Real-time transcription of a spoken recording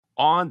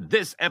On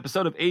this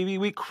episode of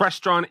AVWeek,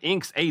 Crestron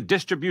inks a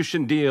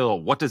distribution deal.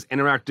 What does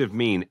interactive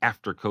mean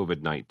after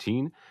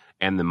COVID-19?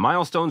 And the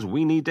milestones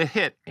we need to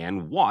hit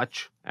and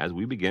watch as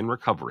we begin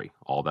recovery.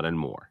 All that and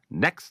more.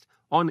 Next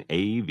on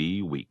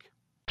AVWeek.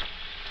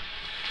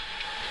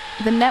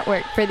 The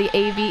network for the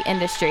AV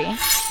industry.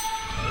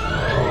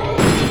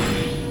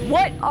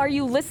 What are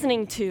you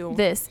listening to?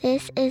 This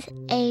is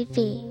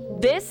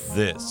AV. This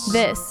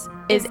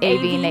is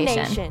AV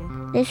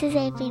Nation. This is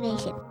AV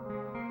Nation.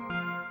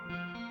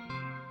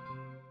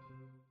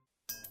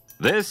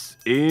 This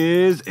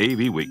is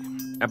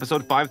AVWeek,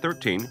 episode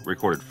 513,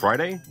 recorded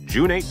Friday,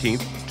 June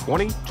 18th,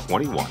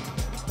 2021.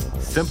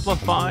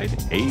 Simplified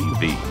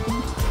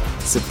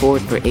AV.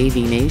 Support for AV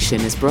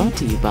Nation is brought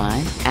to you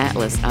by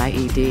Atlas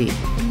IED,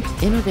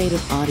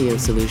 innovative audio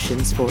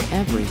solutions for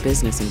every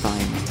business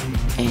environment,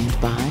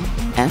 and by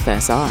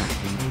FSR.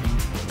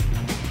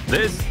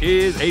 This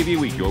is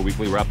AVWeek, your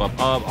weekly wrap-up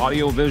of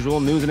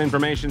audio-visual news and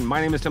information. My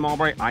name is Tim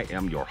Albright. I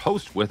am your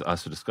host. With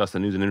us to discuss the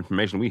news and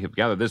information we have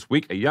gathered this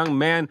week, a young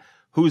man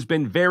who's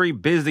been very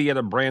busy at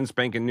a brand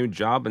spanking new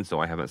job, and so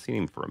I haven't seen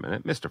him for a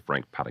minute. Mr.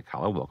 Frank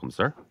Paticala, welcome,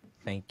 sir.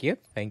 Thank you.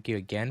 Thank you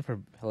again for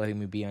letting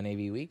me be on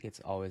AVWeek. It's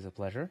always a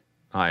pleasure.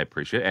 I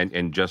appreciate it.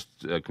 And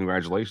just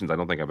congratulations. I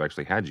don't think I've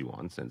actually had you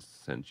on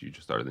since you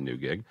just started the new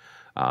gig,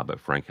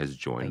 but Frank has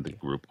joined the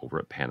group over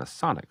at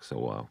Panasonic.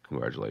 So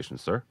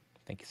congratulations, sir.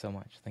 Thank you so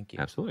much. Thank you.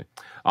 Absolutely.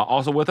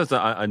 Also with us,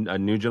 a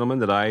new gentleman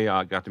that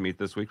I got to meet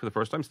this week for the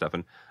first time,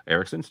 Stefan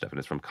Eriksson. Stefan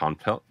is from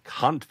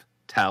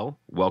Conftel.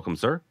 Welcome,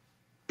 sir.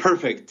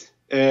 Perfect.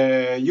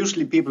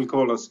 Usually people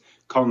call us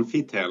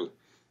Confitel,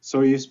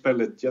 so you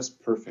spell it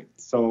just perfect.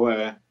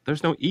 So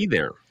there's no E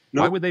there.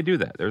 No. Why would they do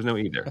that? There's no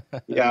E there.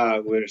 Yeah,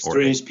 we're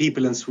strange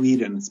people in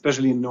Sweden,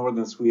 especially in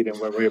northern Sweden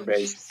where we're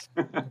based.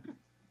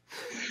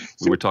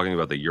 We were talking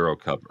about the Euro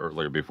Cup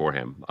earlier before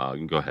him.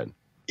 Go ahead.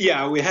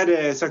 Yeah, we had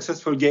a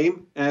successful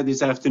game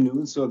this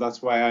afternoon, so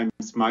that's why I'm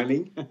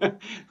smiling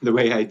the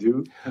way I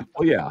do.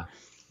 Oh, yeah.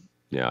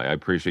 Yeah, I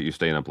appreciate you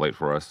staying up late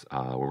for us.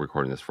 We're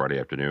recording this Friday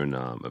afternoon,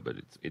 but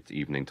it's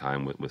evening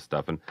time with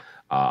Stefan.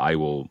 I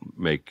will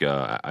make.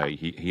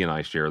 He and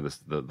I share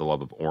the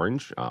love of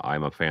orange.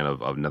 I'm a fan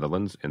of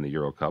Netherlands in the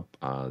Euro Cup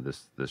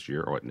this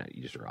year. Or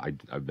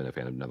I've been a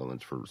fan of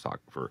Netherlands for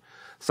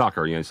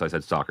soccer. You know, so I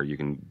said soccer. You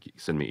can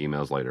send me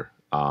emails later.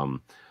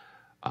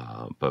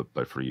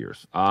 But for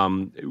years.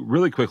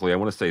 Really quickly, I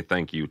want to say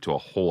thank you to a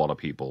whole lot of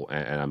people,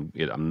 and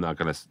I'm not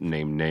going to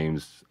name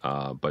names,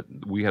 but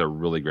we had a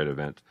really great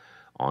event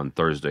on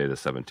Thursday the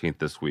 17th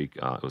this week.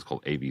 It was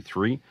called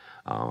AV3.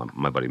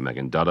 My buddy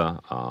Megan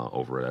Dutta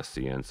over at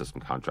SCN,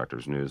 System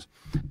Contractors News,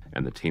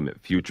 and the team at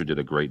Future did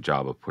a great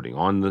job of putting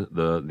on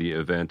the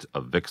event.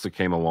 AVIXA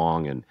came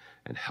along and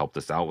helped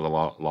us out with a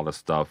lot of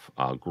stuff.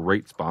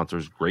 Great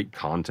sponsors, great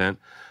content.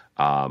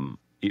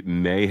 It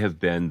may have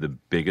been the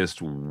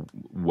biggest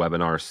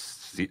webinar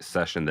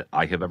session that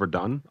I have ever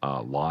done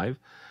live.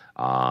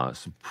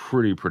 Some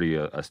pretty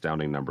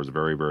astounding numbers.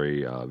 Very,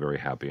 very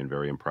happy and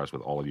very impressed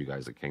with all of you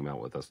guys that came out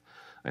with us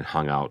and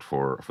hung out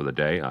for the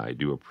day. I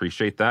do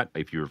appreciate that.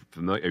 If you're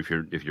familiar,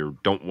 if you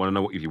want to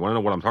know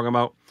what I'm talking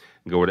about,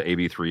 go to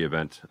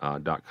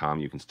av3event.com.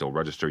 You can still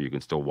register. You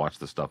can still watch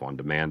the stuff on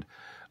demand.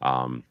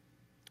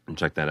 And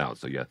check that out.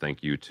 So yeah,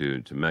 thank you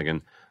to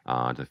Megan,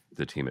 to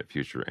the team at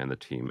Future and the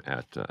team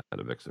at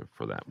AVIXA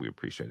for that. We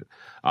appreciate it.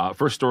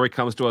 First story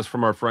comes to us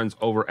from our friends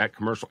over at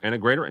Commercial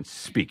Integrator. And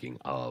speaking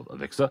of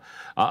AVIXA,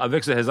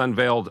 AVIXA has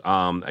unveiled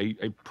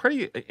a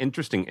pretty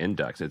interesting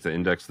index. It's an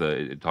index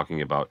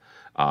talking about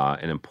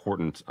an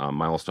important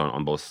milestone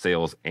on both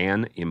sales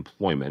and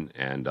employment.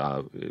 And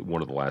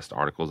one of the last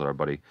articles that our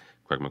buddy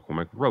Craig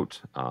McCormick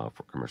wrote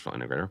for Commercial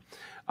Integrator.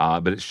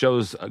 But it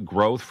shows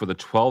growth for the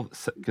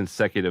 12th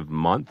consecutive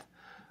month,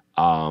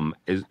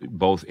 is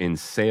both in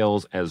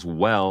sales as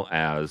well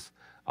as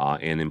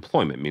in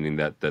employment, meaning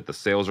that the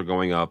sales are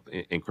going up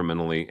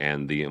incrementally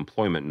and the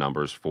employment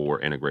numbers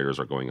for integrators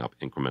are going up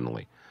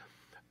incrementally.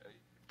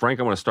 Frank,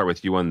 I want to start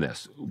with you on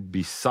this.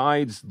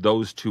 Besides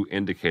those two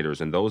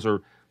indicators, and those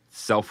are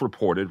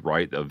self-reported,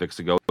 right?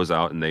 AVIXA goes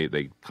out and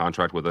they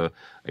contract with a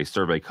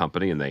survey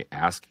company and they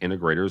ask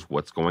integrators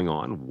what's going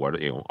on.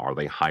 Are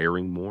they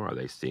hiring more? Are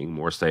they seeing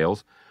more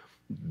sales?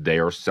 They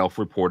are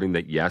self-reporting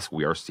that yes,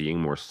 we are seeing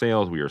more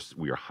sales.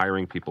 We are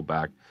hiring people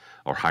back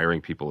or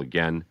hiring people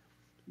again.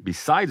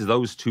 Besides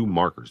those two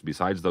markers,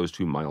 besides those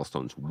two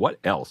milestones, what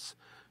else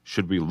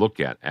should we look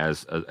at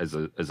as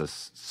a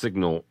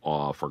signal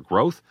for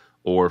growth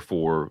or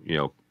for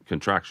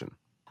contraction?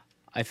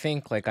 I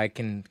think I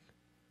can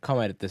come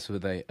at this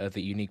with a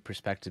unique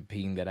perspective,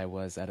 being that I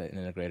was at an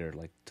integrator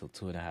till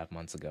 2.5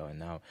 months ago, and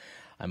now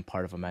I'm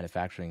part of a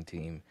manufacturing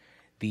team.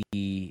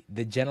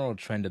 The general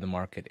trend of the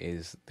market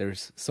is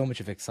there's so much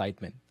of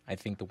excitement. I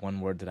think the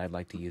one word that I'd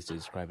like to use to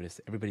describe it is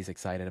everybody's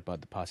excited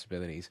about the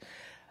possibilities.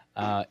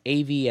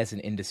 AV as an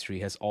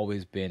industry has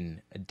always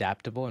been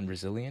adaptable and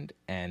resilient,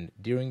 and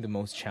during the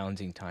most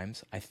challenging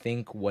times, I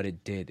think what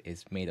it did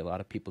is made a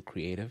lot of people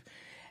creative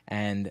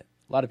and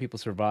a lot of people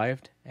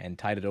survived and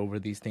tided over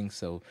these things.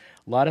 So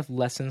a lot of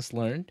lessons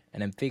learned,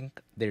 and I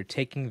think they're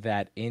taking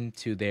that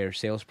into their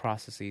sales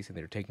processes, and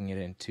they're taking it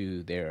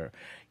into their,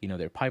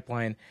 their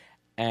pipeline.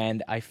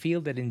 And I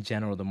feel that in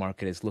general, the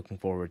market is looking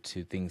forward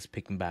to things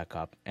picking back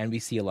up, and we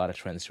see a lot of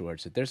trends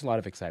towards it. There's a lot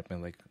of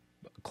excitement, like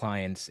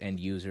clients and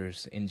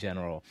users in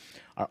general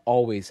are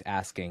always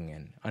asking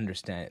and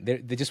understand.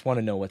 They just want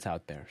to know what's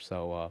out there.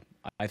 So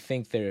I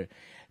think the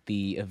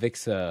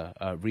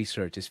AVIXA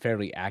research is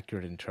fairly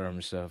accurate in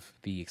terms of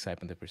the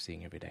excitement that we're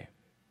seeing every day.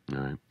 All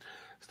right.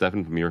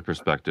 Stefan, from your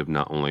perspective,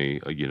 not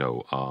only,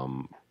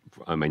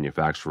 a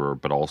manufacturer,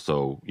 but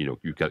also,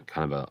 you've got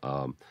kind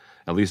of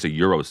at least a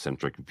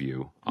Eurocentric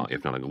view,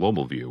 if not a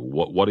global view.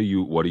 What are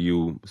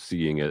you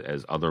seeing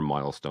as other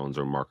milestones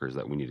or markers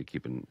that we need to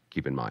keep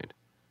in mind?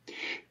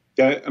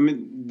 Yeah, I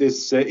mean,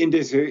 this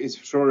index is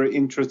sure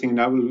interesting,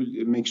 and I will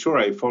make sure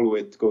I follow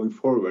it going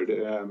forward.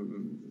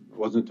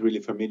 Wasn't really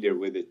familiar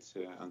with it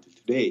until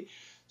today.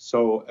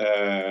 So,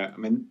 I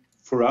mean,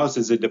 for us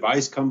as a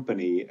device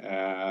company,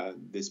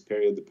 this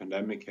period, the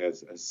pandemic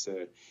has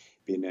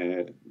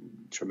been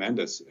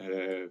tremendous.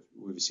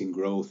 We've seen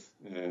growth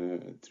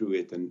through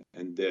it and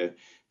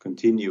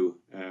continue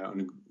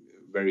on a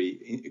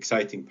very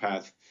exciting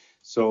path.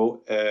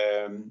 So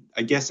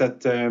I guess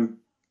that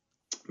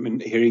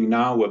hearing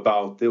now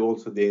about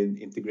also the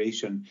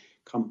integration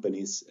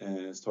companies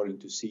starting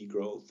to see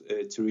growth,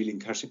 it's really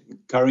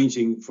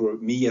encouraging for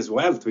me as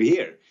well to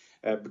hear,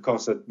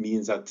 because that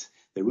means that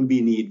there will be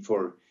a need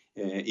for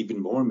even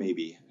more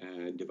maybe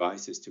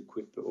devices to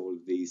equip all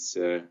these,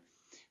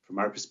 from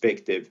our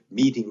perspective,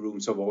 meeting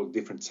rooms of all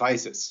different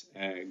sizes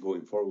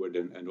going forward,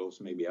 and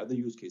also maybe other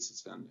use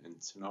cases and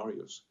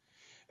scenarios.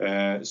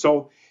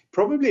 So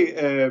probably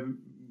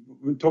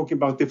when talking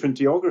about different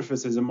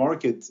geographies as a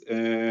market,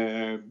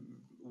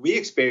 we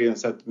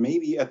experience that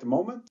maybe at the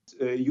moment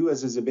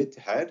US is a bit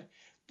ahead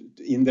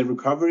in the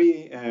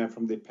recovery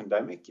from the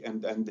pandemic,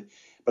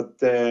 but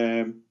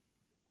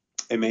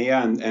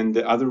EMEA and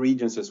the other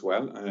regions as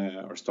well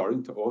are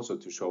starting to also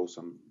to show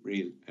some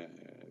real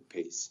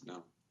pace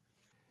now.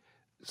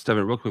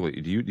 Stefan, real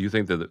quickly, do you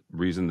think that the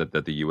reason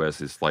that the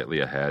U.S. is slightly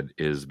ahead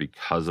is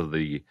because of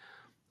the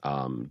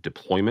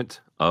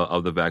deployment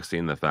of the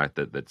vaccine, the fact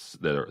that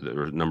there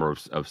are a number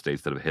of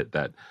states that have hit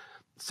that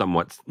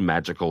somewhat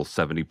magical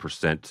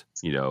 70%,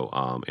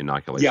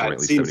 inoculation yeah, rate?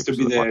 It seems to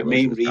be the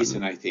main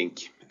reason, I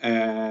think.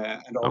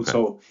 And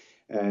also,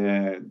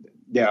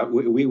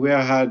 we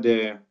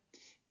had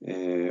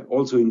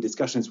also in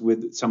discussions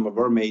with some of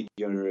our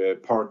major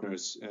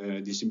partners,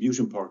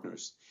 distribution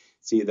partners,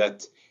 see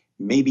that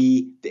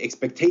maybe the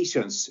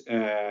expectations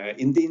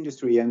in the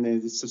industry and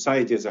the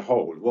society as a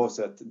whole was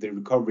that the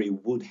recovery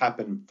would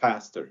happen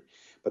faster.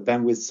 But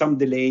then with some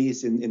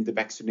delays in the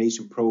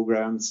vaccination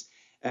programs,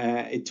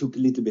 it took a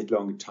little bit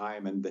longer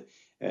time, and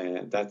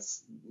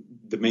that's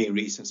the main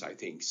reasons, I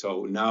think.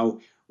 So now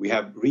we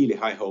have really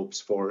high hopes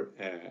for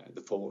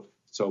the fall.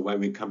 So when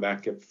we come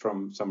back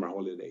from summer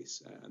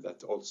holidays,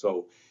 that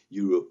also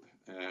Europe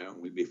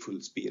will be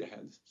full speed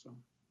ahead. So.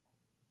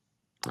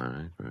 All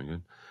right, very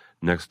good.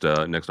 Next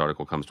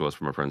article comes to us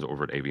from our friends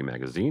over at AV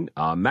Magazine.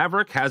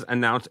 Maverick has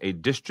announced a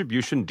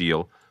distribution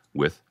deal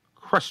with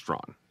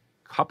Crestron.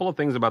 Couple of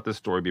things about this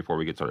story before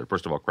we get started.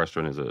 First of all,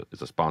 Crestron is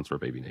a sponsor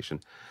of AV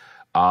Nation.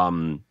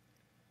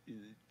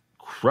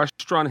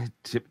 Crestron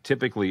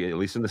typically, at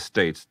least in the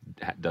States,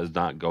 does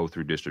not go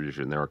through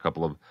distribution. There are a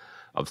couple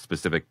of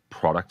specific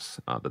products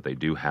that they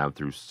do have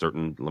through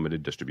certain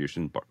limited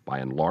distribution, but by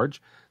and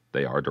large,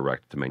 they are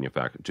direct to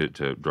manufacturer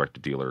to direct to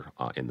dealer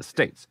in the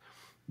States.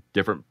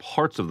 Different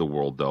parts of the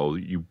world, though,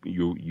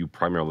 you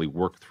primarily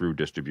work through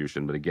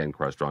distribution. But again,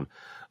 Crestron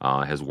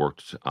has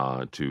worked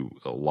to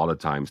a lot of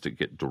times to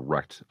get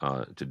direct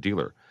to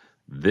dealer.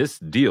 This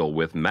deal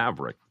with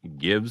Maverick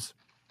gives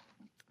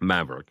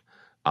Maverick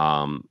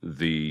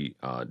the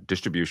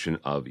distribution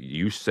of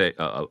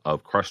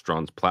of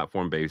Crestron's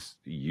platform-based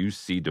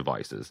UC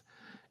devices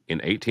in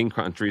 18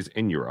 countries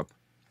in Europe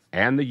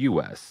and the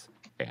U.S.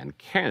 and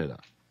Canada.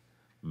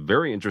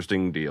 Very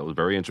interesting deal.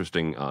 Very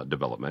interesting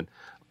development.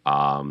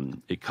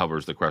 It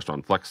covers the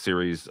Crestron Flex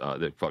series,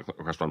 the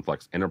Crestron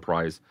Flex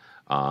Enterprise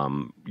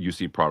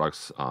UC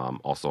products.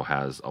 Also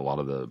has a lot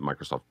of the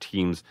Microsoft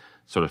Teams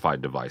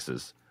certified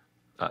devices.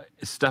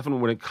 Stefan,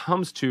 when it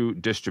comes to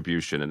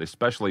distribution, and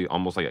especially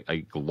almost like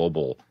a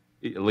global,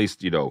 at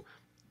least U.S.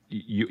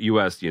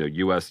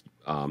 U.S.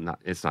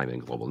 It's not even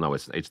global. No,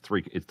 it's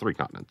three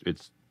continents.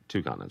 It's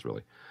two continents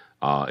really.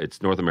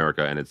 It's North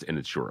America and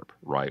it's Europe,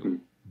 right?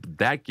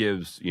 That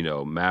gives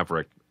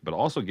Maverick, but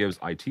also gives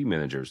IT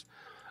managers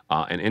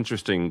an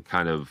interesting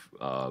kind of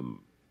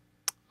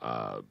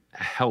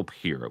help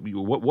here.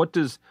 What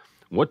does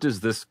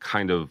this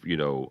kind of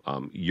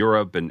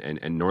Europe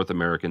and North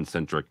American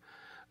centric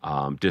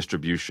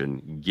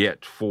distribution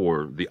get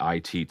for the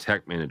IT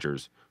tech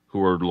managers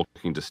who are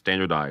looking to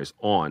standardize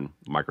on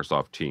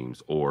Microsoft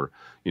Teams or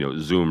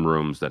Zoom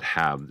rooms that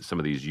have some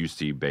of these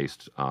UC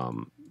based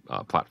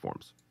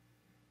platforms?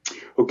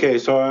 Okay,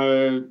 so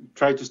I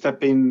try to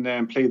step in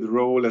and play the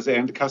role as an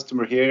end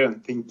customer here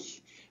and think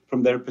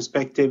from their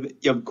perspective,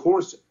 of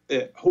course,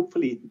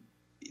 hopefully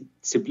it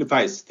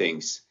simplifies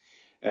things.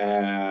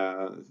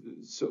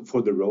 So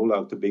for the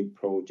rollout, the big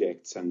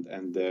projects, and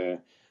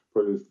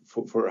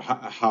for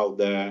how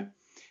the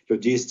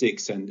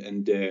logistics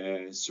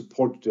and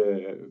support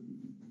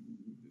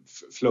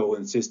flow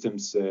and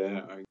systems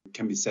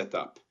can be set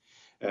up.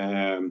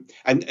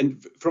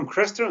 And from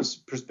Crestron's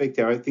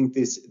perspective, I think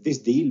this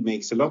deal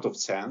makes a lot of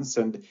sense,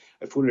 and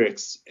I fully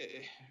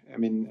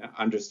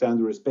understand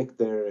and respect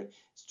their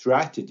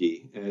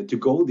strategy to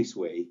go this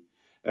way.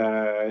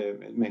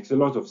 It makes a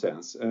lot of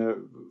sense.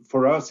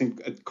 For us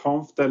at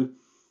Conftel,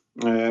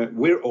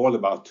 we're all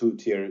about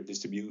two-tier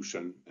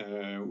distribution.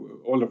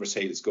 All of our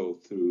sales go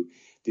through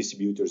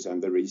distributors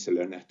and the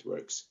reseller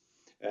networks.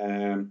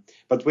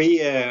 But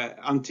we,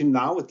 until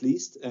now at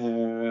least,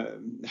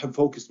 have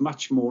focused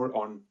much more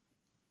on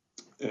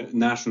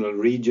national,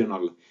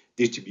 regional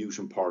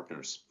distribution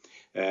partners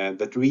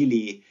that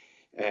really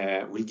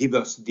will give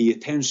us the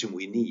attention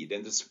we need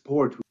and the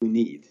support we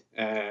need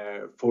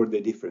for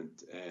the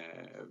different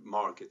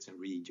markets and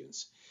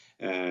regions.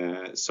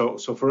 So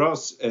for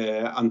us,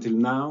 until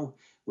now,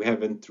 we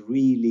haven't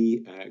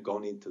really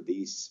gone into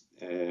these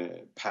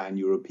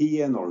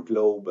pan-European or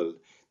global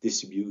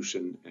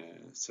distribution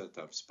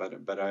setups,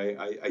 but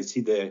I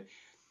see the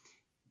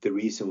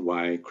reason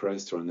why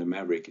Crestron and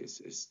Maverick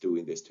is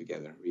doing this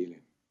together, really.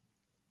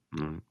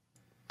 Mm.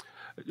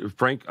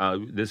 Frank,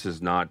 this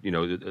is not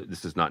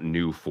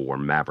new for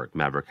Maverick.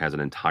 Maverick has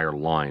an entire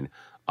line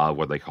of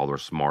what they call their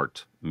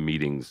smart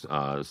meetings,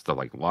 stuff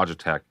like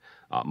Logitech.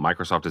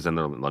 Microsoft is in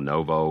there,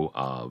 Lenovo,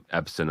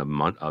 Epson,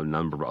 a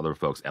number of other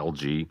folks,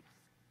 LG.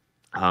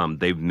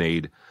 They've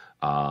made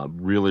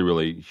really,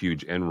 really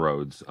huge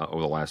inroads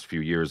over the last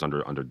few years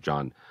under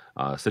John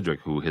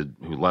Sidgwick, who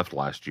left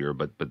last year.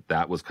 But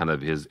that was kind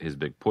of his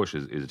big push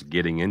is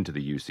getting into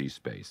the UC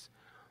space.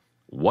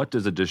 What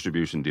does a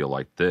distribution deal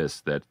like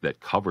this that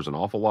covers an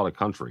awful lot of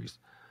countries?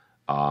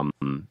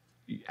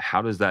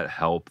 How does that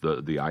help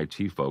the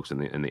IT folks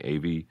and the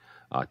AV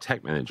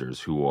tech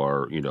managers who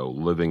are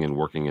living and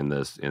working in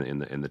this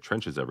in the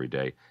trenches every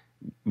day,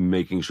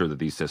 making sure that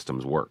these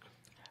systems work?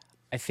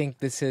 I think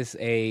this is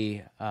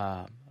a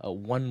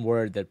one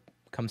word that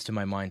comes to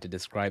my mind to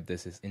describe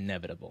this is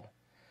inevitable.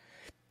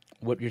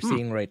 What you're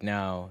seeing right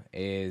now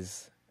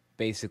is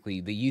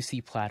basically the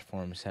UC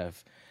platforms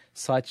have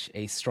such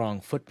a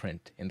strong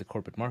footprint in the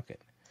corporate market.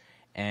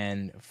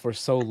 And for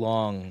so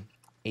long,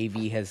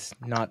 AV has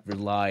not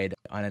relied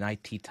on an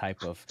IT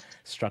type of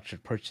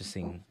structured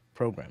purchasing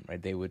program, right?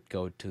 They would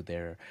go to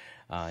their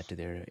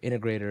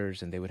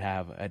integrators and they would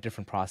have a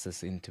different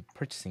process into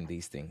purchasing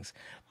these things.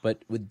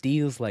 But with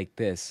deals like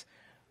this,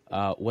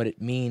 what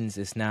it means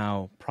is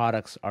now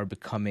products are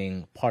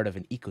becoming part of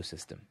an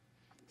ecosystem.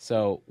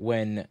 So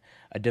when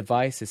a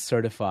device is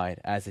certified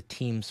as a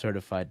team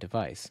certified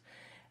device,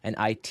 an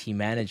IT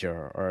manager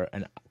or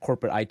a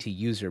corporate IT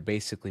user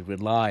basically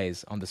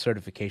relies on the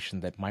certification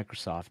that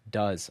Microsoft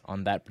does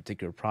on that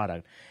particular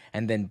product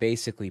and then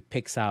basically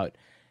picks out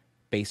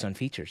based on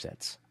feature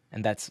sets.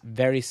 And that's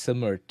very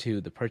similar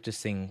to the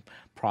purchasing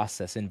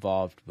process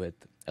involved with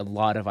a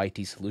lot of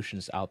IT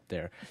solutions out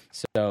there.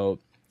 So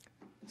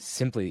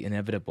simply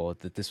inevitable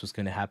that this was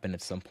going to happen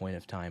at some point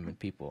of time. And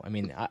people,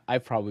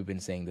 I've probably been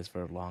saying this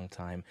for a long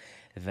time,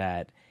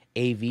 that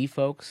AV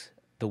folks,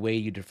 the way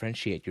you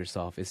differentiate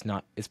yourself is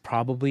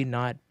probably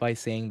not by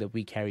saying that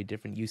we carry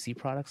different UC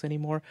products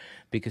anymore,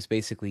 because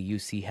basically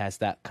UC has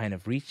that kind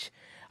of reach.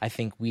 I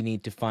think we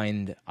need to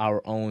find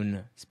our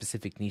own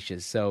specific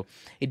niches. So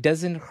it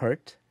doesn't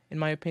hurt, in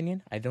my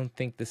opinion. I don't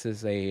think this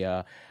is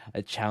a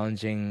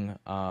challenging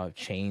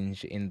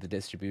change in the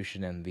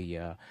distribution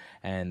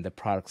and the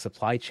product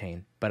supply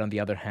chain. But on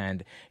the other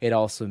hand, it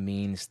also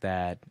means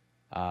that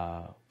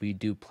we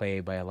do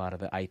play by a lot of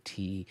the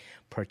IT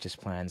purchase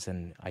plans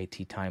and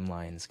IT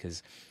timelines,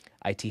 because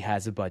IT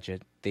has a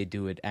budget. They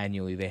do it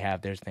annually. They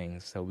have their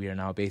things. So we are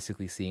now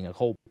basically seeing a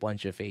whole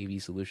bunch of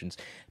AV solutions,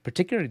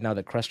 particularly now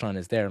that Crestron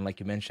is there. And like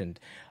you mentioned,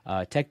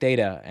 Tech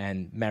Data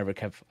and Maverick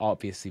have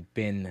obviously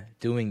been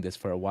doing this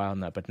for a while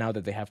now. But now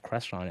that they have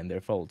Crestron in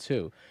their fold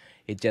too,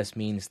 it just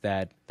means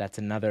that that's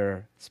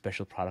another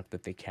special product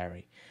that they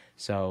carry.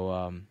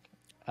 So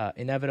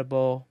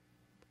inevitable,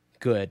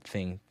 good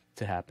thing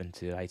to happen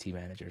to IT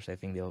managers. I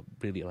think they'll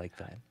really like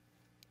that.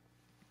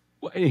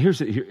 Well, and here's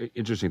the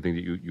interesting thing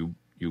that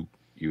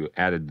you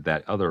added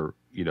that other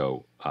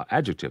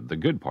adjective, the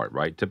good part,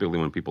 right? Typically,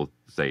 when people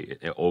say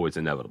it's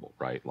inevitable,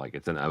 right? Like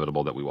it's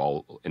inevitable that we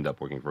all end up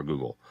working for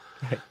Google,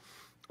 right,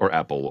 or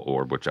Apple,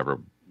 or whichever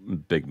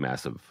big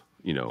massive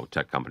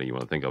tech company you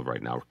want to think of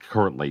right now.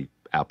 Currently,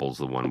 Apple's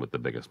the one with the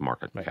biggest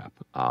market cap.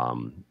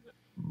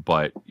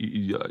 But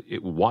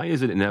why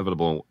is it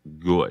inevitable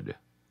good?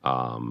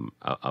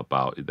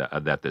 About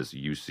that this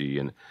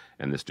UC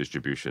and this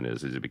distribution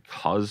is it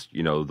because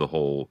the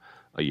whole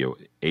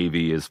AV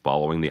is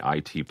following the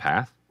IT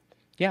path?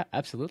 Yeah,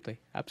 absolutely.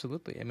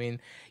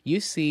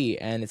 UC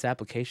and its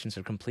applications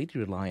are completely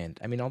reliant.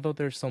 Although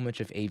there's so much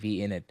of AV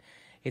in it,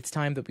 it's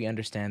time that we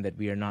understand that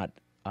we are not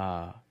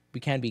we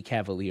can't be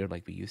cavalier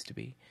like we used to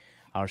be.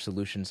 our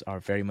solutions are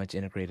very much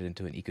integrated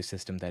into an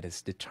ecosystem that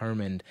is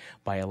determined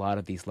by a lot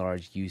of these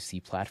large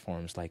UC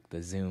platforms like the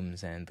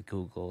Zooms and the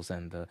Googles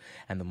and the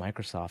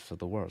Microsofts of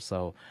the world.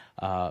 So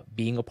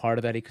being a part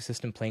of that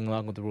ecosystem, playing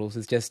along with the rules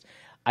is just,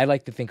 I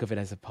like to think of it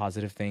as a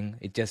positive thing.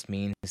 It just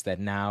means that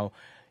now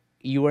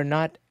you are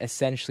not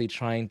essentially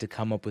trying to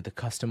come up with a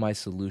customized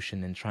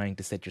solution and trying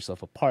to set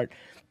yourself apart.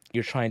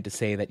 You're trying to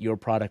say that your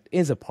product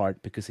is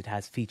apart because it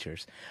has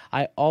features.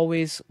 I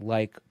always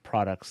like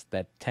products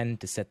that tend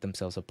to set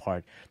themselves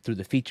apart through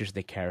the features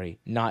they carry,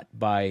 not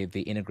by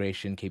the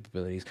integration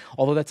capabilities,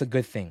 although that's a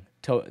good thing.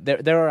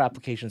 There are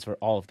applications for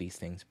all of these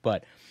things,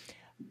 but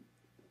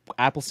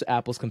apples to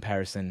apples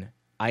comparison,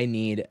 I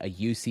need a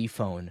UC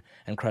phone,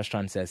 and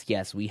Crestron says,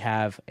 yes, we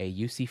have a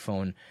UC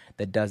phone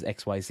that does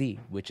XYZ,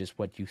 which is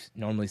what you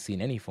normally see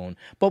in any phone,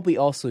 but we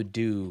also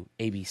do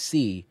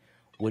ABC,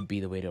 would be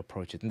the way to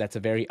approach it. And that's a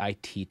very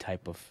IT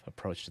type of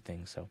approach to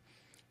things. So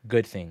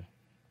good thing.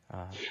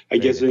 I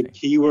guess the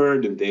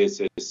keyword in this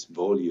is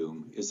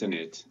volume, isn't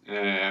it?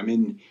 I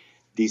mean,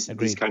 these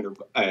kind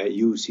of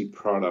UC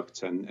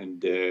products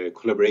and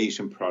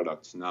collaboration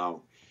products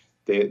now,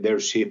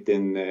 they're shipped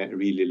in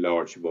really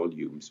large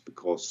volumes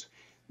because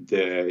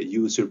the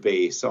user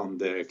base on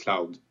the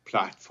cloud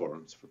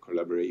platforms for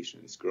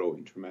collaboration is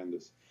growing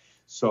tremendous.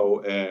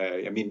 So,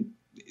 I mean,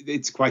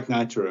 it's quite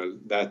natural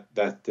that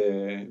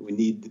we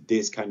need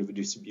this kind of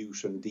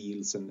distribution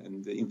deals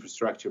and the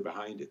infrastructure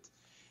behind it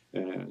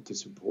to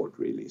support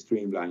really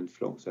streamlined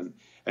flows.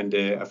 And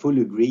I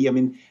fully agree. I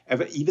mean,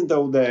 even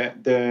though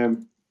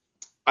the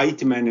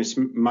IT managers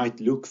might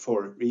look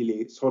for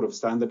really sort of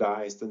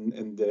standardized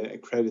and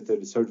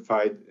accredited,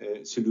 certified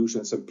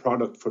solutions and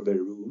product for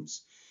their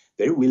rooms,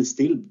 there will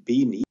still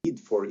be need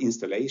for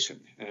installation.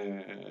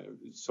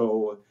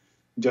 So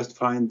just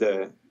find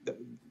the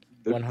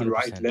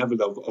right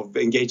level of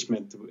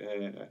engagement,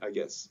 I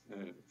guess,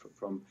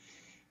 from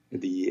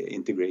the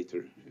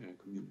integrator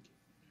community.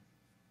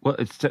 Well,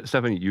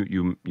 Stefan,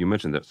 you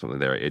mentioned that something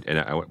there, and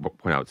I want to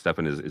point out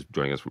Stefan is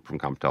joining us from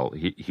Comptel.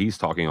 He's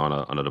talking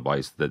on a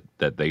device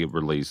that they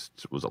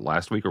released. Was it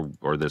last week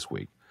or this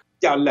week?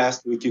 Yeah,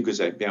 last week you could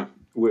say. Yeah,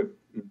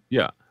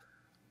 yeah.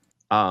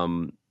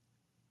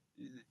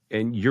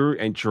 And you're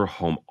at your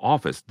home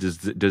office.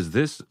 Does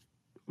this,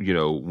 you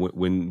know,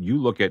 when you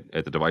look at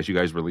the device you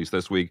guys released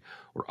this week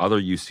or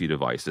other UC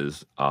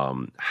devices,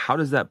 how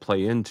does that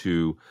play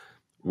into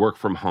work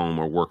from home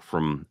or work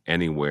from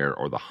anywhere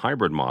or the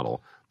hybrid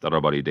model that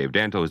our buddy Dave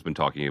Danto has been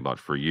talking about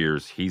for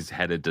years? He's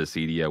headed to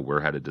CEDIA. We're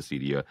headed to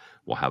CEDIA.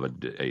 We'll have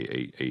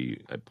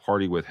a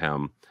party with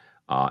him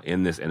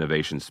in this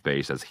innovation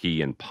space as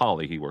he and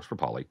Poly, he works for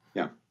Poly,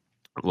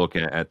 look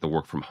at the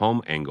work from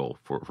home angle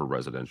for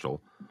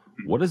residential.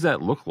 What does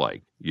that look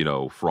like, you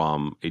know,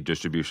 from a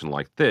distribution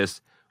like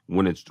this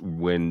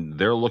when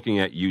they're looking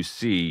at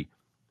UC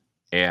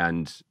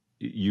and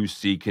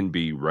UC can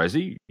be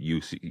resi,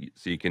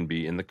 UC can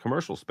be in the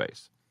commercial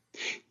space?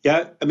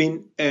 Yeah, I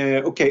mean,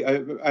 okay,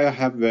 I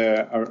have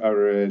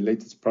our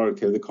latest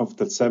product here, the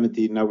Comfortel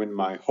 70, now in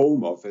my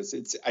home office.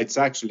 It's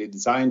actually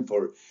designed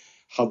for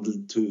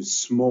huddled to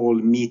small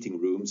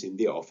meeting rooms in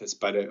the office,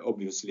 but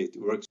obviously it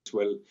works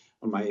well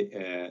on my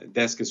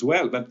desk as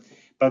well.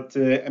 But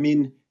I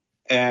mean,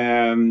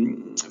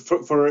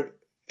 for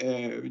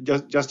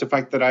just the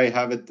fact that I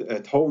have it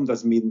at home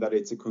doesn't mean that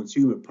it's a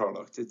consumer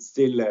product. It's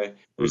still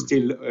we're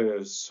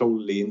still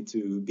solely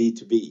into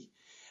B2B,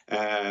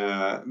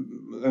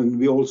 and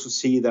we also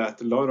see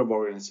that a lot of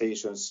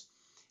organizations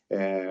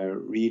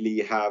really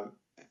have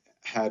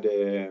had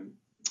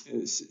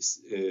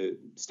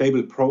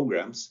stable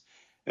programs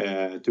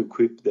to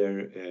equip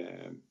their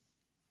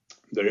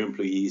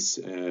employees'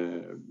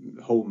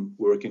 home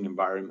working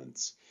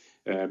environments.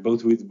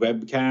 Both with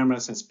web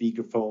cameras and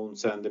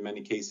speakerphones and in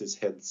many cases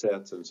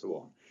headsets and so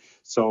on.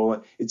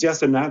 So it's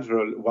just a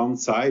natural one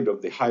side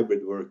of the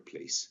hybrid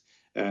workplace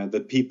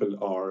that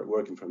people are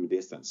working from a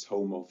distance,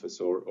 home office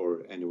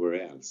or anywhere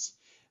else,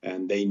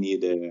 and they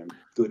need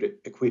good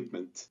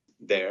equipment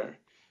there.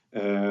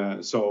 Now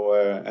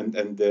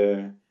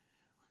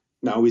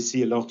we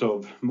see a lot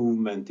of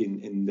movement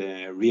in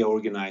the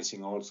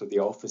reorganizing also the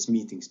office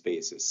meeting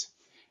spaces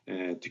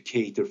to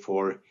cater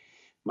for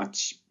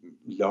much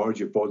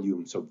larger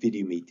volumes of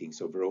video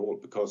meetings overall,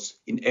 because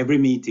in every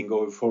meeting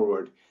going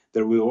forward,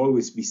 there will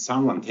always be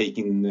someone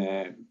taking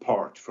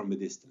part from a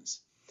distance.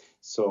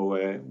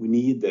 So we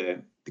need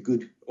the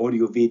good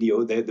audio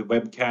video, the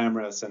web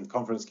cameras and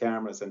conference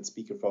cameras and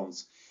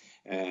speakerphones,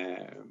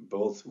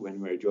 both when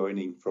we're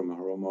joining from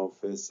our home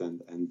office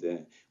and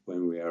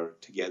when we are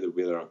together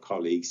with our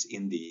colleagues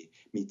in the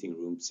meeting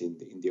rooms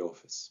in the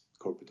office,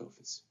 corporate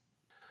office.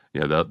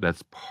 Yeah,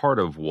 that's part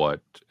of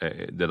what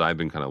that I've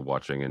been kind of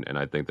watching, and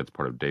I think that's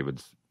part of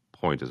David's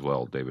point as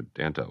well, David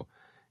Danto,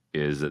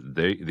 is that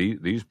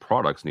these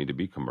products need to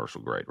be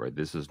commercial grade, right?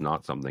 This is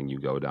not something you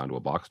go down to a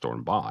box store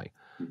and buy.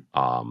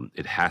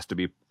 It has to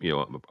be, you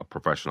know, a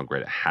professional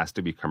grade. It has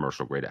to be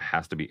commercial grade. It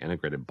has to be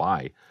integrated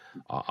by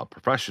a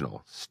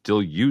professional,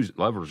 still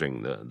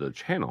leveraging the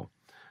channel.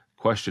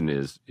 Question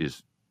is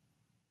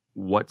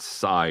what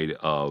side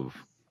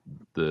of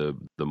the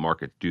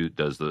market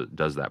does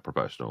that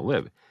professional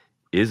live?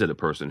 Is it a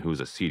person who's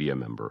a CDM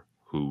member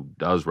who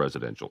does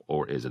residential,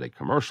 or is it a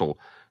commercial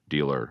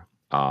dealer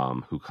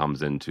who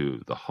comes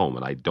into the home?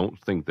 And I don't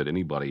think that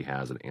anybody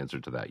has an answer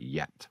to that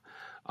yet.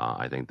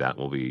 I think that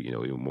will be,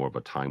 more of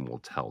a time will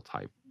tell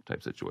type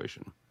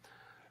situation.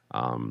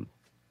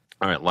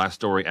 All right, last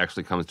story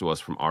actually comes to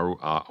us from our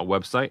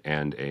website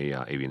and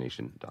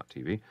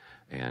avnation.tv,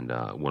 and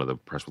one of the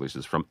press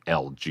releases from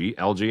LG.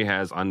 LG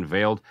has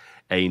unveiled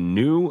a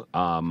new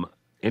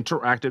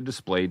interactive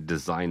display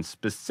designed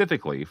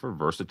specifically for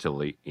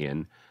versatility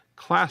in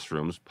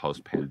classrooms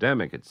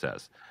post-pandemic, it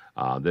says.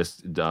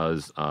 This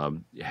has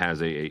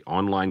a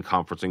online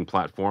conferencing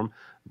platform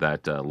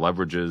that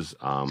leverages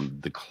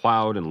the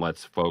cloud and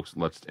lets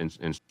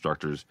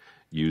instructors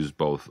use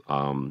both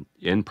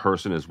in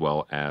person as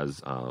well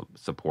as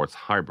supports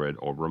hybrid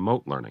or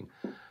remote learning.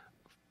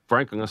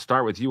 Frank, I'm going to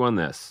start with you on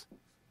this.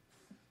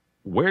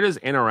 Where does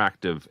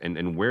interactive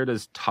and where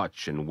does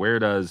touch and where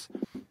does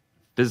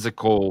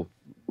physical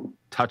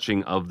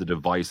touching of the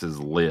devices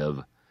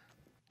live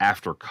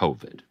after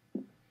COVID?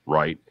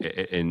 Right,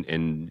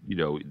 and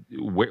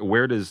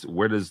where does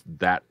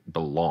that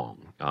belong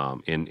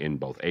in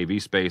both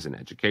AV space and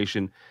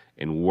education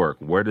and work?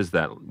 Where does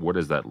that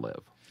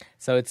live?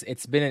 So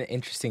it's been an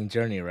interesting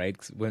journey, right?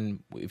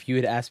 If you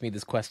had asked me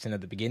this question at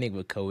the beginning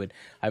with COVID,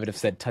 I would have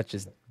said touch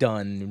is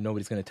done.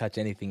 Nobody's going to touch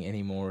anything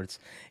anymore.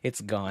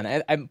 It's gone.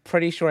 I'm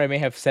pretty sure I may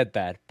have said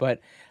that, but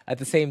at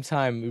the same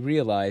time, we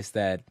realized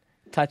that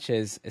touch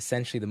is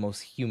essentially the most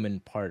human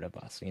part of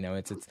us.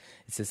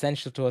 It's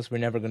essential to us. We're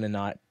never going to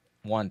not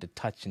want to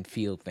touch and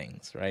feel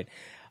things, right?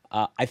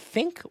 I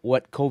think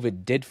what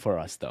COVID did for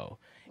us, though,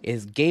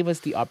 is gave us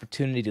the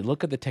opportunity to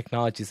look at the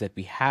technologies that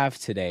we have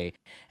today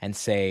and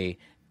say,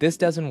 this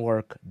doesn't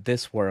work,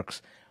 this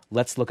works.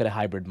 Let's look at a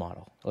hybrid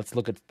model. Let's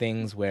look at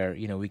things where,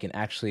 we can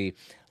actually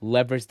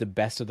leverage the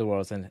best of the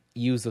worlds and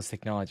use those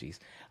technologies.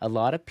 A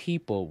lot of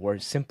people were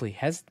simply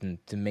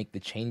hesitant to make the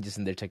changes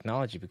in their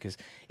technology because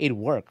it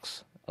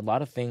works. A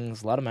lot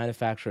of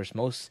manufacturers,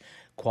 most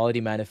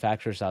quality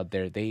manufacturers out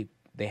there, they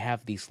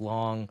have these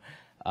long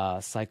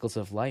cycles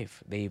of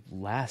life. They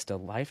last a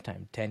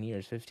lifetime, 10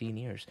 years, 15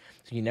 years.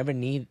 So you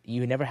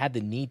never had the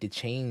need to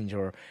change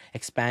or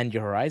expand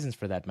your horizons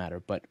for that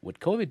matter. But what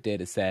COVID did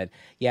is said,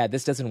 yeah,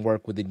 this doesn't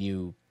work with the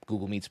new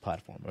Google Meets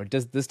platform, or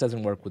this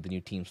doesn't work with the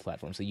new Teams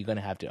platform, so you're going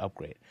to have to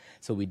upgrade.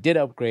 So we did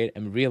upgrade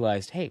and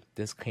realized, hey,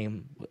 this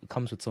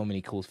comes with so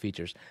many cool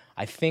features.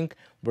 I think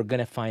we're going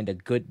to find a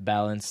good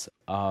balance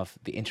of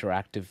the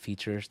interactive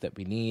features that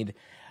we need.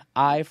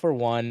 I, for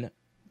one,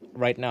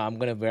 right now, I'm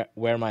going to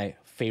wear my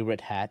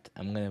favorite hat.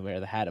 I'm going to wear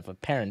the hat of a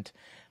parent.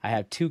 I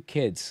have 2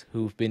 kids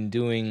who've been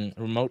doing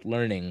remote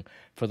learning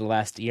for the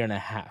last year and a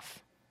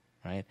half,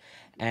 right?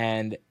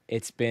 And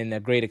it's been a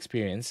great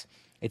experience.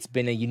 It's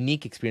been a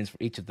unique experience for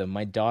each of them.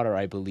 My daughter,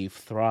 I believe,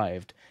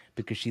 thrived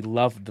because she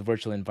loved the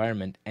virtual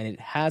environment, and it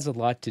has a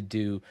lot to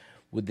do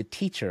with the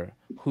teacher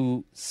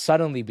who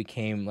suddenly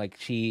became like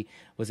she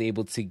was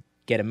able to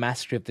get a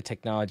mastery of the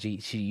technology.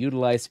 She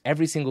utilized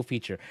every single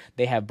feature.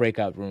 They have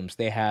breakout rooms.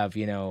 They have,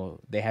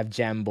 they have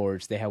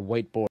Jamboards. They have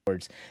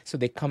whiteboards. So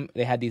they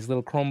had these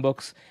little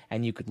Chromebooks,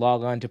 and you could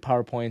log on to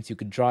PowerPoints. You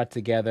could draw it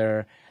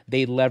together.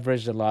 They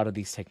leveraged a lot of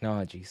these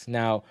technologies.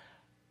 Now,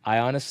 I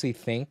honestly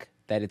think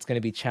that it's going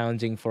to be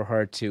challenging for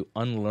her to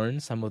unlearn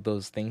some of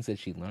those things that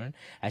she learned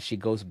as she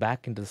goes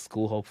back into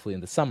school, hopefully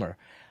in the summer.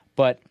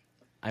 But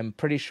I'm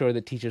pretty sure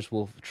the teachers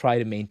will try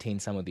to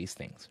maintain some of these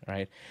things,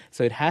 right?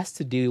 So it has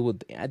to do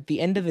with, at the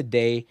end of the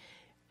day,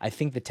 I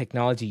think the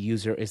technology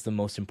user is the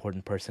most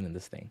important person in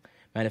this thing.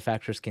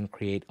 Manufacturers can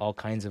create all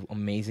kinds of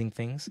amazing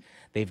things.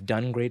 They've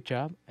done a great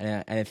job,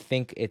 and I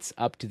think it's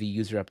up to the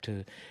user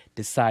to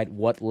decide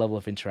what level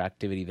of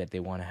interactivity that they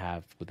want to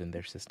have within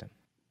their system.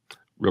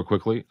 Real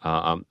quickly,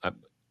 I'm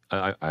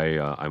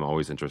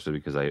always interested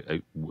because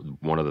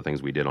one of the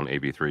things we did on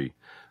AV3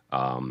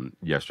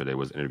 yesterday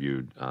was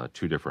interviewed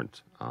 2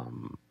 different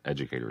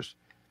educators.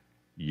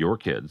 Your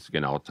kids,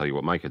 again, I'll tell you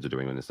what my kids are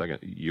doing in a second.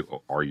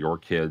 Are your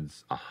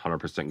kids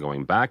 100%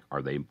 going back?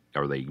 Are they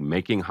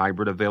making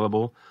hybrid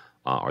available?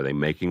 Are they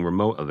making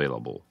remote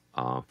available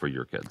for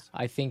your kids?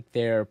 I think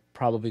they're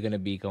probably going to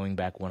be going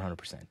back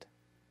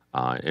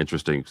 100%.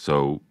 Interesting.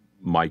 So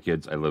my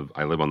kids, I live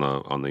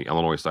on the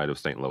Illinois side of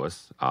St.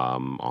 Louis,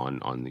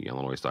 on the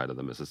Illinois side of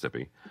the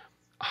Mississippi.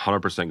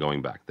 100%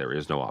 going back. There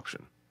is no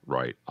option,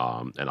 right?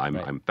 And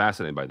I'm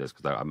fascinated by this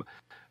because I've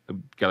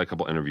got a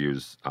couple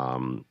interviews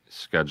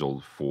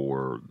scheduled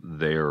for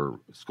their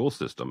school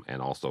system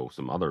and also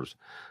some others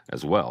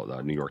as well.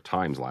 The New York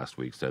Times last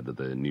week said that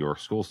the New York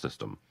school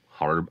system,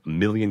 100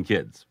 million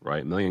kids,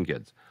 right? Million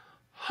kids,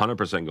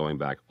 100% going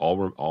back,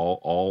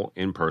 all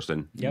in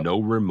person,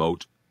 no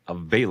remote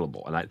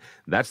available. And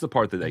that's the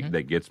part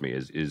that gets me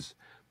is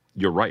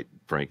you're right,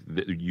 Frank.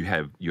 You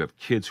have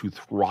kids who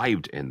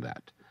thrived in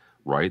that,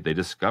 right? They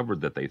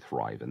discovered that they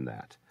thrive in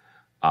that.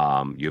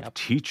 You have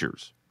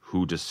teachers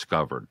who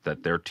discovered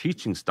that their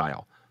teaching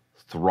style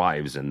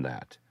thrives in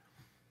that.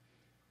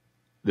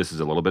 This is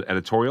a little bit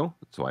editorial,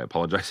 So I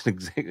apologize in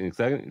a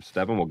second.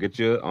 Stefan, we'll get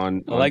you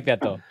on. I like that,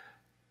 though.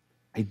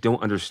 I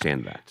don't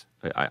understand that.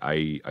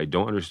 I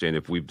don't understand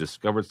if we've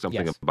discovered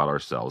something about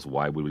ourselves.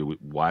 Why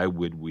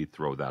would we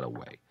throw that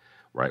away,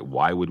 right?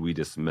 Why would we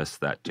dismiss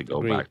that to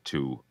go back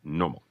to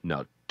normal?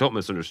 Now, don't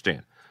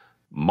misunderstand.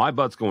 My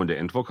butt's going to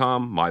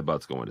Infocom. My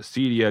butt's going to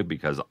CEDIA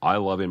because I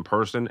love in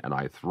person and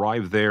I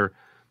thrive there.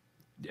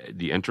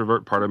 The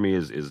introvert part of me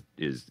is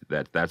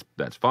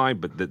that's fine,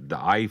 but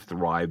I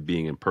thrive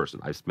being in person.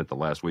 I spent the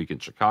last week in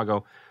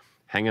Chicago,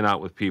 hanging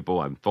out with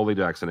people. I'm fully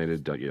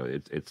vaccinated.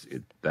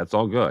 That's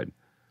all good.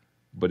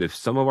 But if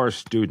some of our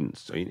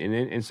students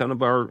and some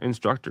of our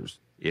instructors,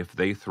 if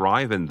they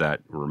thrive in that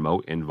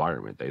remote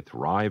environment, they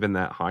thrive in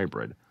that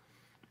hybrid,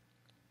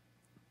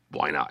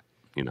 why not?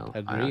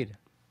 Agreed.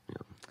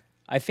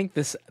 I think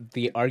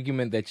the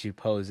argument that you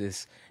pose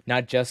is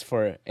not just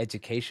for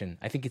education.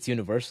 I think it's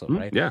universal,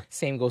 right? Yeah.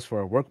 Same goes for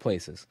our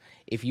workplaces.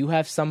 If you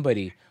have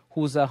somebody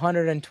who's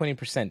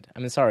 120%,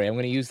 I'm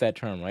going to use that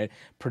term, right?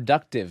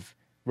 Productive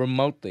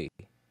remotely,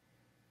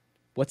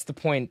 what's the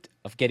point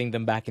of getting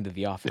them back into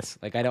the office?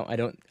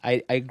 Yeah.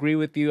 I agree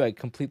with you. I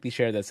completely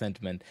share that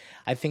sentiment.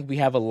 I think we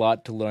have a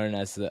lot to learn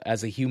as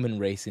a human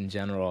race in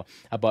general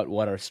about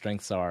what our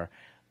strengths are.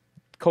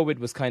 COVID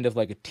was kind of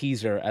like a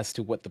teaser as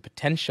to what the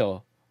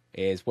potential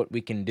is, what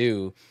we can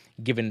do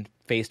given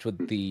faced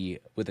with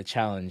the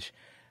challenge.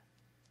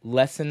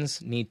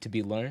 Lessons need to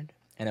be learned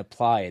and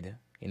applied.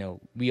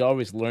 We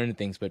always learn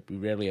things, but we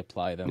rarely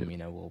apply them.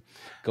 We'll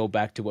go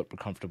back to what we're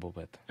comfortable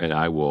with. And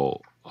I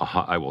will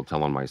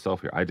tell on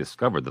myself here. I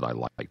discovered that I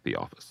like the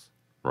office,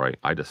 right?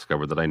 I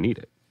discovered that I need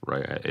it,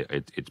 right?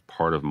 It's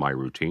part of my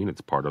routine.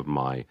 It's part of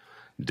my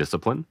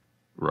discipline,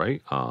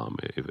 right?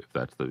 If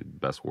that's the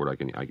best word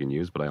I can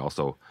use. But I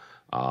also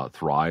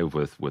thrive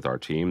with our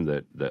team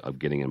that of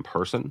getting in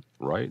person,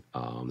 right?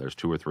 There's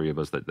 2 or 3 of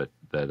us that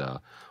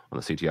on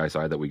the CTI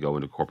side that we go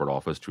into corporate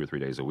office 2 or 3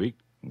 days a week.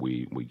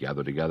 We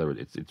gather together.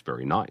 It's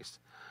very nice.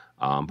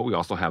 But we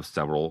also have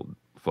several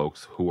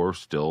folks who are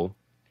still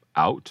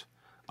out.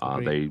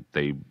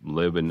 They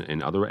live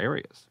in other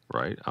areas,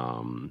 right?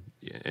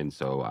 And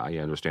so I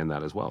understand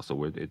that as well.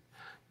 So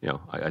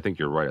I think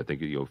you're right. I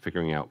think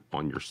figuring out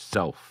on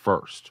yourself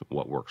first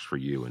what works for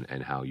you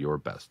and how you're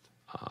best.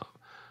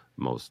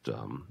 Most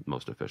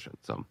efficient.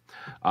 So,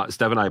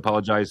 Stefan, I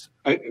apologize.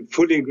 I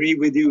fully agree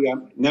with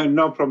you.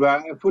 No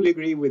problem. I fully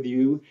agree with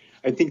you.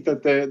 I think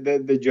that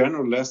the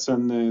general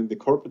lesson, the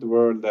corporate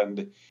world,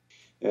 and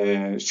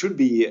should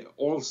be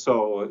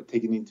also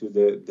taken into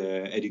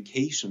the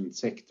education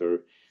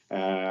sector.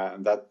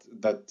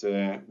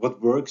 That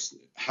what works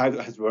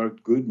has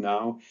worked good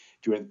now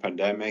during the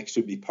pandemic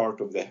should be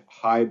part of the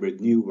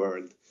hybrid new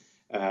world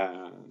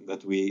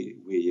that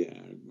we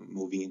are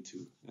moving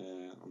into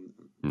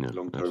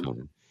long term.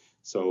 Absolutely.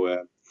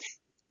 So,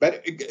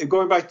 but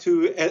going back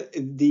to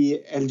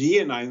the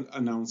LG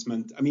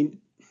announcement,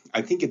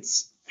 I think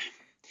it's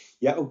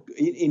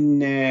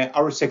in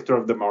our sector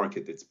of the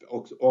market, it's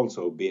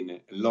also been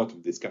a lot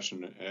of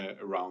discussion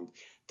around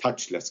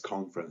touchless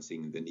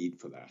conferencing, the need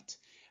for that.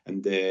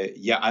 And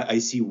I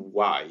see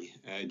why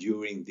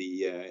during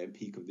the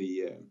peak of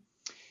the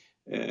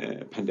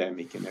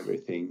pandemic and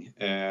everything,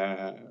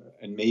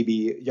 and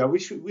maybe we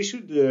should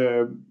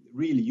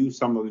really use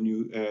some of the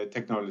new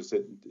technologies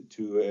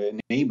to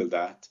enable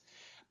that.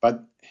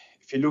 But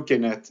if you're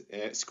looking at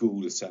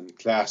schools and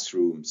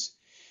classrooms,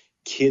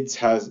 kids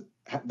have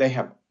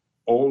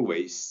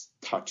always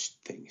touched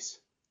things.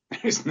 There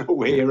is no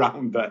way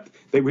around that.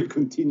 They will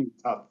continue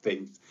to touch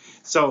things.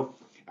 So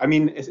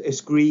a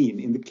screen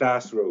in the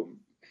classroom,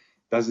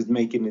 does it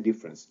make any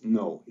difference?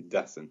 No, it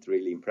doesn't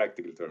really in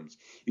practical terms.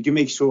 You can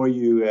make sure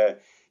you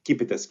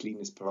keep it as clean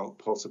as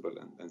possible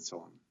and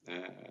so on.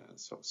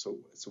 So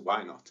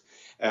why not?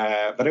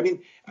 But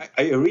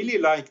I really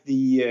like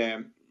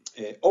the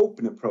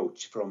open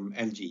approach from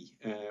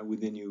LG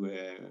with the new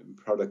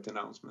product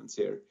announcements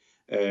here.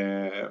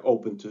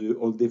 Open to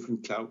all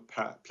different cloud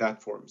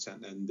platforms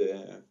and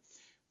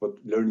what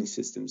learning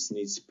systems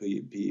needs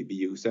to be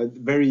used. That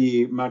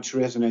very much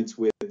resonates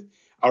with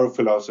our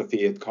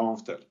philosophy at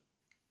Conftel.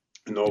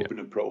 An open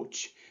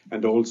approach,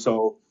 and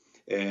also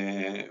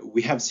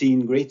we have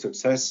seen great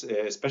success,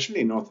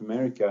 especially in North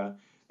America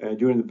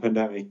during the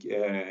pandemic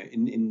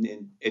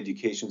in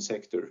education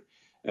sector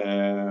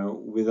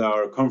with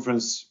our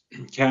conference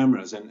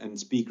cameras and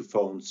speaker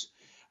phones,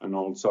 and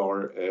also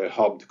our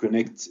hub to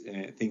connect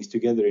things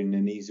together in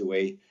an easy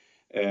way.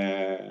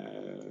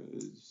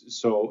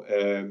 So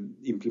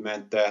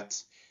implement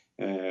that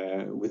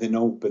with an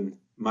open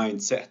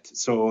mindset,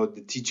 so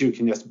the teacher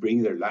can just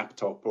bring their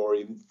laptop, or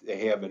if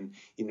they have an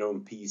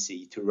in-own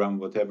PC to run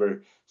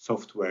whatever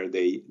software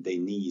they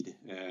need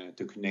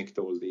to connect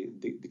all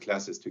the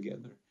classes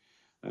together.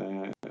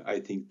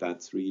 I think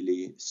that's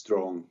really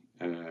strong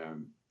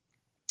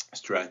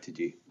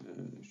strategy.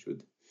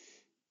 Should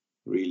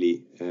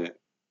really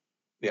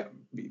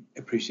be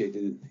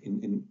appreciated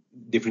in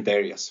different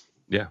areas.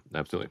 Yeah,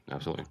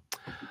 absolutely.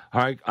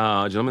 All right,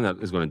 gentlemen,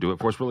 that is going to do it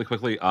for us really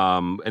quickly.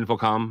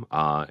 Infocom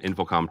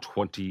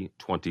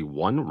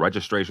 2021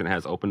 registration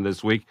has opened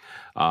this week.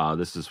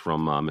 This is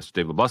from Mr.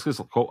 David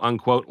Labuscus, quote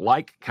unquote,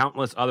 like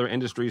countless other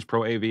industries,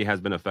 Pro AV has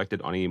been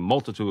affected on a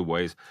multitude of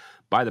ways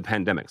by the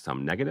pandemic.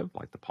 Some negative,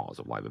 like the pause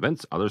of live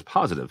events, others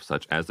positive,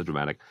 such as the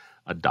dramatic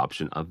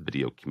adoption of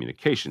video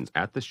communications.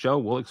 At the show,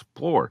 we'll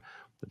explore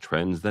the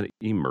trends that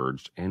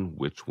emerged and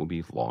which will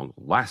be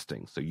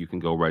long-lasting. So you can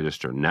go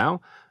register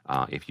now.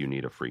 If you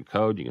need a free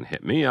code, you can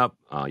hit me up.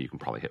 You can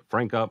probably hit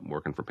Frank up,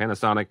 working for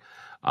Panasonic.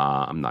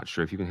 I'm not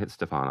sure if you can hit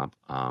Stefan up.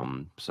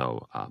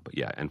 But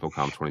yeah,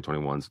 Infocom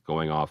 2021 is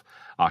going off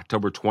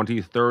October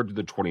 23rd to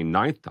the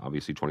 29th.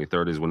 Obviously,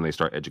 23rd is when they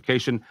start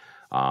education.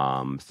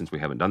 Since we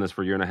haven't done this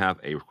for a year and a half,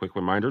 a quick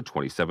reminder,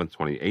 27th,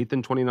 28th,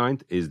 and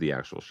 29th is the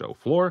actual show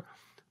floor.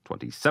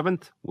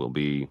 27th will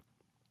be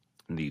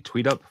the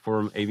tweet up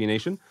for AV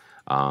Nation.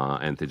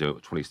 And to do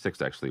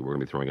 26th, actually, we're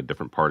going to be throwing a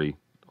different party.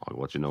 I'll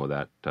let you know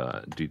that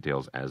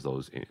details as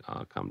those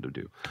come to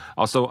do.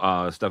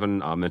 Also, Stefan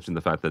mentioned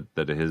the fact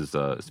that his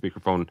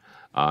speakerphone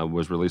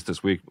was released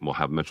this week. We'll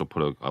have Mitchell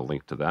put a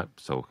link to that.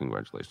 So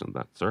congratulations on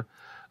that, sir.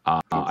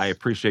 I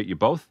appreciate you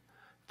both.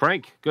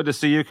 Frank, good to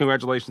see you.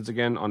 Congratulations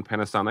again on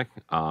Panasonic.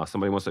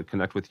 Somebody wants to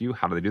connect with you.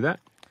 How do they do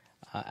that?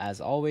 As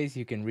always,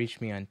 you can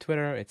reach me on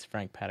Twitter. It's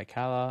Frank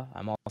Patakala.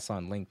 I'm also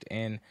on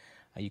LinkedIn.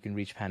 You can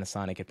reach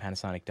Panasonic at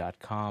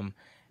panasonic.com,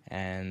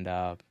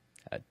 and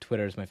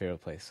Twitter is my favorite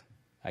place.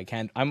 I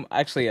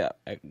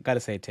gotta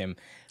say, Tim,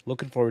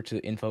 looking forward to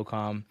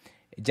Infocom.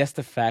 Just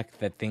the fact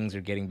that things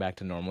are getting back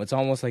to normal. It's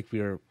almost like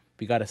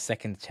we got a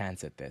second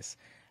chance at this.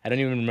 I don't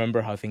even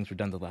remember how things were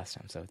done the last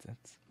time, so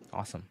it's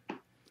awesome.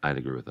 I'd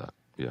agree with that.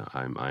 Yeah,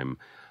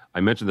 I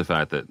mentioned the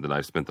fact that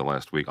I spent the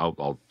last week.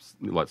 I'll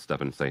let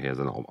Stefan say his,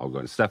 and I'll go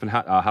ahead. Stefan,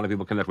 how do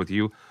people connect with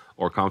you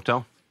or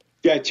Conftel?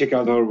 Yeah, check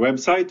out our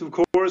website, of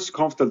course,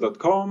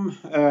 conftel.com.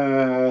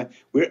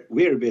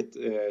 We're a bit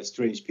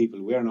strange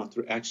people. We are not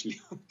actually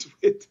on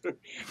Twitter,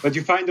 but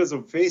you find us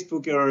on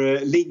Facebook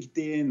or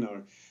LinkedIn,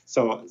 or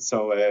so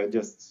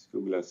just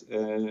Google us.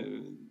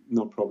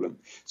 No problem.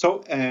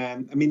 So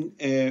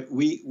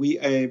we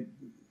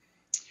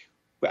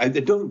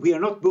are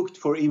not booked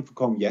for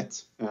Infocom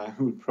yet.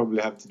 We'll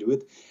probably have to do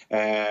it,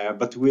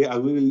 but I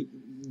will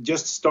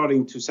just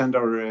starting to send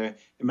our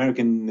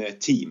American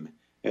team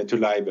to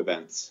live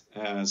events.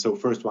 So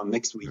first one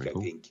next week,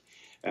 cool. I think.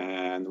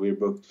 And we're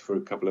booked for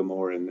a couple of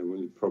more, and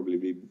we'll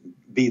probably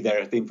be there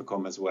at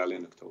Infocom as well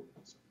in October.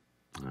 So.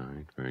 All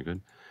right, very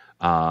good.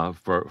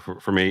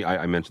 For me,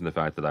 I mentioned the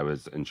fact that I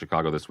was in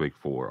Chicago this week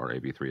for our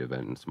AB3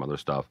 event and some other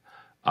stuff.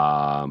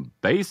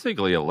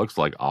 Basically, it looks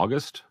like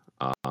August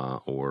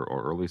or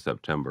early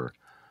September.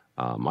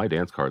 My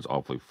dance card's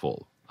awfully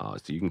full.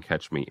 So you can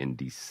catch me in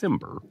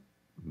December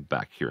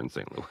back here in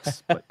St.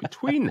 Louis. But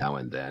between now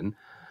and then,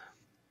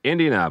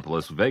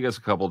 Indianapolis, Vegas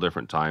a couple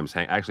different times.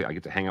 Actually, I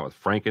get to hang out with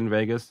Frank in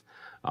Vegas.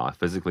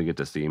 Physically get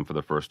to see him for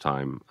the first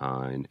time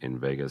in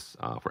Vegas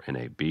for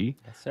NAB, yes,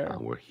 sir.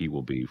 Where he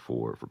will be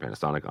for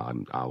Panasonic.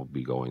 I'll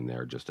be going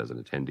there just as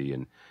an attendee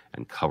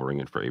and covering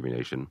it for AV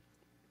Nation.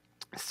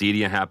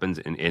 CEDIA happens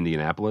in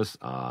Indianapolis,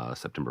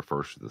 September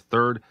 1st to the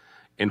 3rd.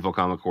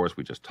 Infocom, of course,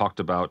 we just talked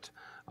about.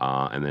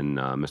 And then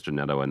Mr.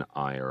 Neto and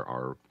I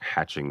are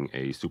hatching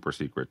a super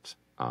secret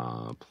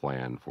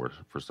plan for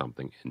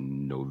something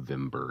in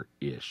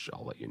November-ish.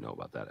 I'll let you know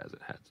about that as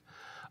it heads.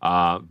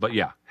 But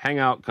yeah, hang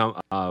out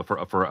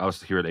for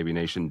us here at AV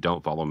Nation.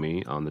 Don't follow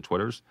me on the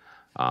Twitters.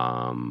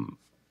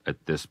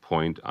 At this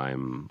point,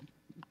 I'm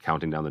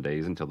counting down the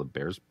days until the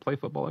Bears play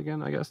football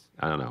again, I guess.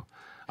 I don't know.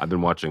 I've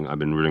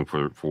been rooting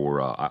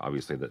for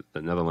obviously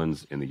the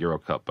Netherlands in the Euro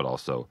Cup, but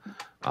also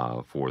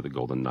for the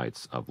Golden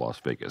Knights of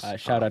Las Vegas.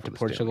 Shout out to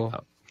Portugal.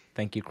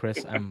 Thank you,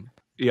 Chris.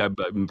 Yeah,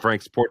 but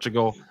Frank's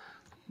Portugal.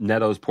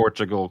 Neto's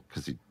Portugal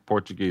because he's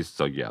Portuguese,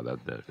 so yeah,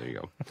 there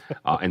you go.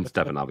 And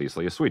Stefan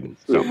obviously is Sweden.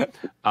 So,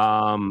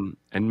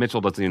 and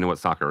Mitchell doesn't even know what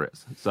soccer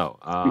is. So,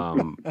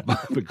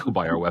 but go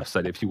by our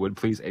website if you would,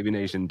 please,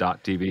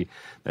 avnation.tv.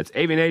 That's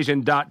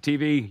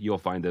avnation.tv. You'll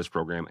find this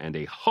program and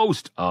a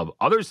host of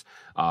others.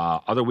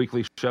 Other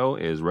weekly show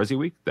is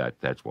AVWeek.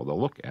 That's where they'll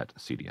look at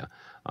CEDIA.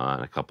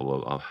 And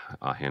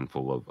a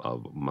handful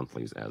of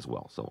monthlies as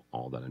well. So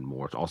all that and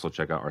more. Also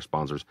check out our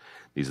sponsors.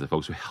 These are the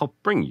folks who help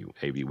bring you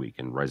AVWeek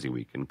and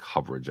AVWeek and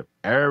coverage of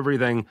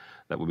everything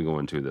that we'll be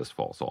going to this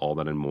fall. So all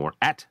that and more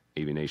at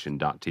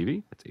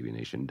avnation.tv. That's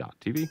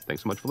avnation.tv.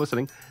 Thanks so much for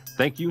listening.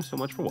 Thank you so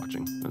much for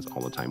watching. That's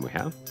all the time we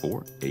have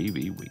for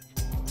AVWeek.